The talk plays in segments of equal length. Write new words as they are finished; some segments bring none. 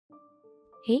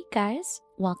Hey guys,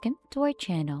 welcome to our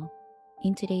channel.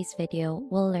 In today's video,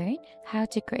 we'll learn how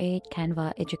to create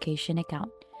Canva Education Account.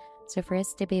 So for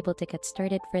us to be able to get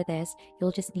started for this,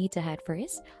 you'll just need to head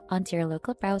first onto your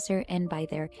local browser, and by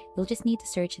there, you'll just need to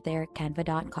search there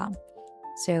canva.com.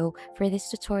 So for this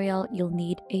tutorial, you'll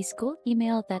need a school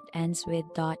email that ends with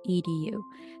 .edu.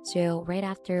 So right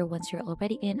after, once you're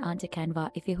already in onto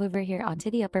Canva, if you hover here onto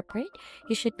the upper part,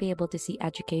 you should be able to see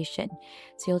education.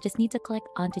 So you'll just need to click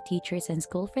onto teachers and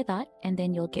school for that, and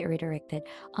then you'll get redirected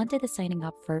onto the signing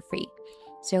up for free.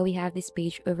 So we have this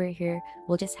page over here.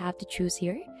 We'll just have to choose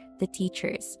here the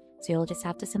teachers. So you'll just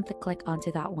have to simply click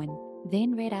onto that one.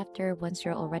 Then right after, once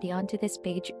you're already onto this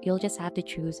page, you'll just have to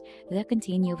choose the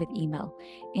continue with email.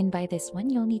 And by this one,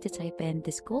 you'll need to type in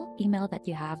the school email that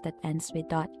you have that ends with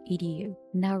 .edu.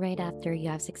 Now right after you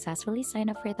have successfully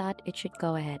signed up for that, it should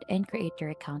go ahead and create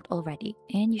your account already.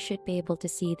 And you should be able to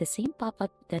see the same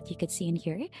pop-up that you could see in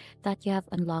here, that you have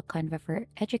unlocked Canva for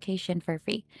education for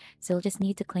free. So you'll just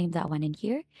need to claim that one in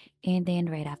here. And then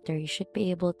right after, you should be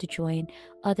able to join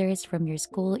others from your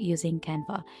school using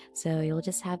Canva. So you'll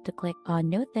just have to click on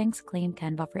no thanks, claim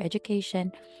Canva for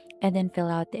education, and then fill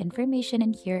out the information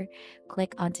in here,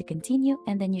 click on to continue,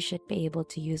 and then you should be able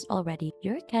to use already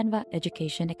your Canva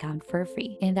education account for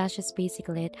free. And that's just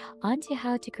basically it onto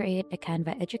how to create a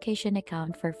Canva education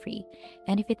account for free.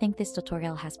 And if you think this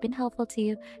tutorial has been helpful to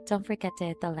you, don't forget to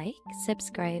hit the like,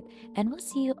 subscribe, and we'll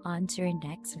see you on to our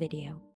next video.